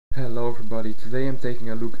Hello everybody, today I'm taking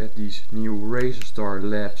a look at these new Racerstar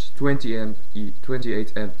Labs 28A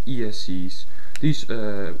ESCs. These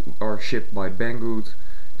are shipped by Banggood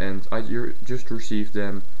and I just received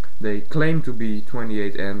them. They claim to be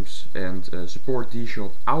 28 amps and support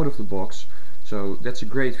D-Shot out of the box, so that's a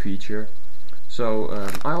great feature. So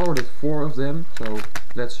I ordered 4 of them, so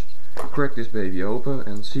let's crack this baby open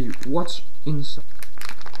and see what's inside.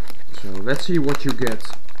 So let's see what you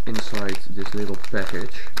get inside this little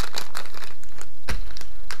package.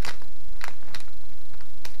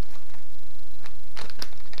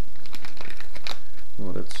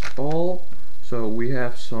 Well, that's all. So we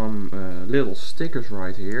have some little stickers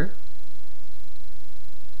right here.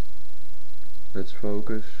 Let's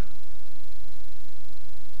focus.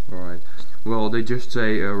 Alright. Well, they just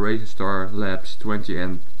say Racerstar Labs 28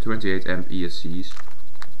 amp ESCs.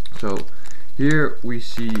 So here we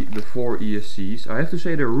see the 4 ESCs. I have to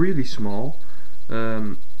say they're really small.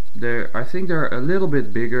 I think they're a little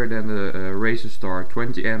bit bigger than the Racerstar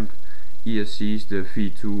 20 amp ESCs, the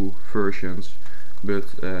V2 versions. But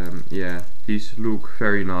yeah, these look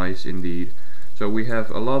very nice indeed. So we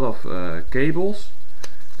have a lot of cables,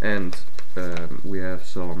 and we have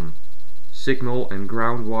some signal and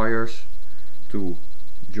ground wires to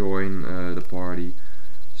join the party.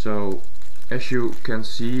 So as you can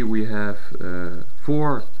see, we have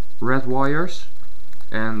 4 red wires,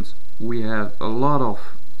 and we have a lot of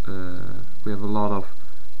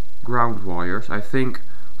ground wires. I think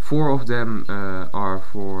 4 of them are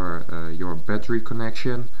for your battery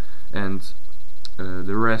connection, and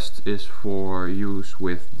the rest is for use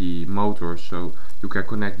with the motors, so you can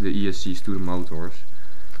connect the ESCs to the motors.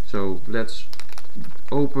 So let's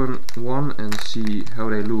open one and see how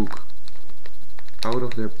they look out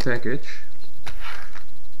of their package.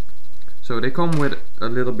 So they come with a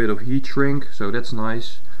little bit of heat shrink, so that's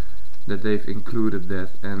nice that they've included that.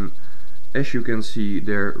 And as you can see,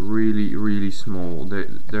 they're really small.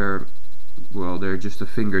 They're just a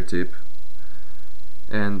fingertip,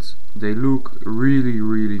 and they look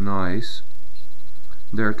really nice.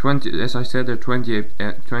 They're 20, as I said, they're 28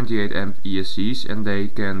 amp ESCs, and they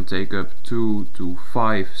can take up 2 to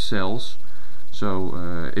 5 cells.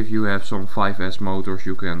 So if you have some 5S motors,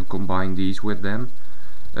 you can combine these with them.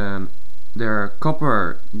 They're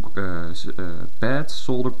copper pads,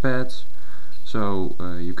 solder pads. So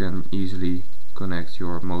you can easily connect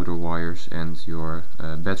your motor wires and your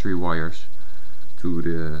battery wires to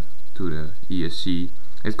the ESC.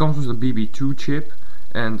 It comes with a BB2 chip,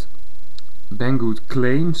 and Banggood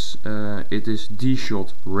claims it is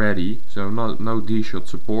D-Shot ready, so no D-Shot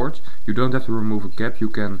support. You don't have to remove a cap, you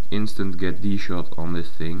can instant get D-Shot on this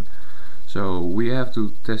thing. So we have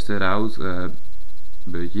to test it out,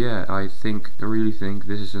 but yeah, I really think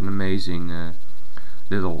this is an amazing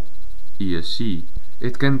little ESC.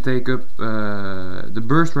 It can take up, the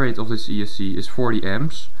burst rate of this ESC is 40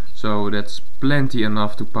 amps, so that's plenty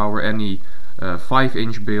enough to power any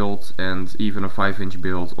 5-inch build, and even a 5-inch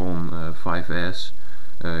build on 5S.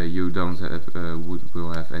 You don't have,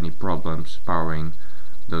 will have any problems powering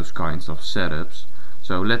those kinds of setups.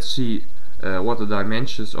 So let's see what the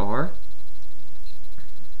dimensions are.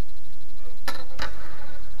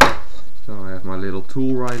 So I have my little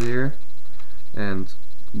tool right here, and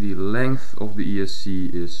the length of the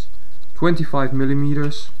ESC is 25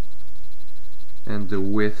 millimeters, and the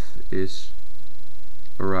width is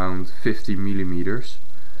around 50 millimeters.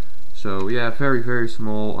 So yeah, very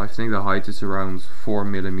small. I think the height is around 4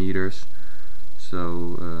 millimeters.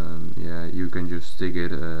 So yeah, you can just stick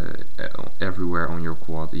it everywhere on your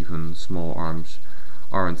quad. Even small arms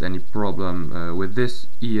aren't any problem with this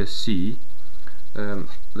ESC.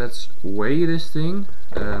 Let's weigh this thing.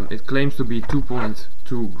 It claims to be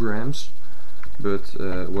 2.2 grams, but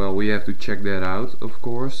well, we have to check that out, of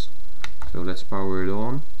course. So let's power it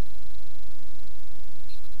on.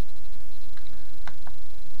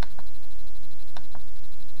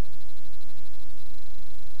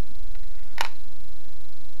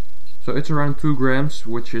 So it's around 2 grams,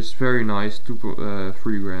 which is very nice. 3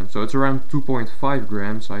 grams. So it's around 2.5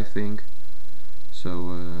 grams, I think.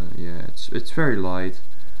 So yeah, it's very light.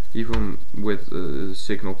 Even with the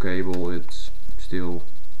signal cable, it's still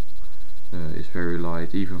is very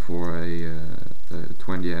light, even for a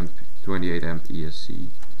 28 amp ESC.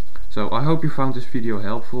 So I hope you found this video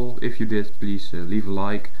helpful. If you did, please leave a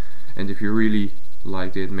like, and if you really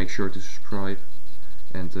liked it, make sure to subscribe.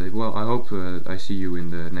 And well, I hope I see you in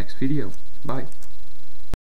the next video. Bye.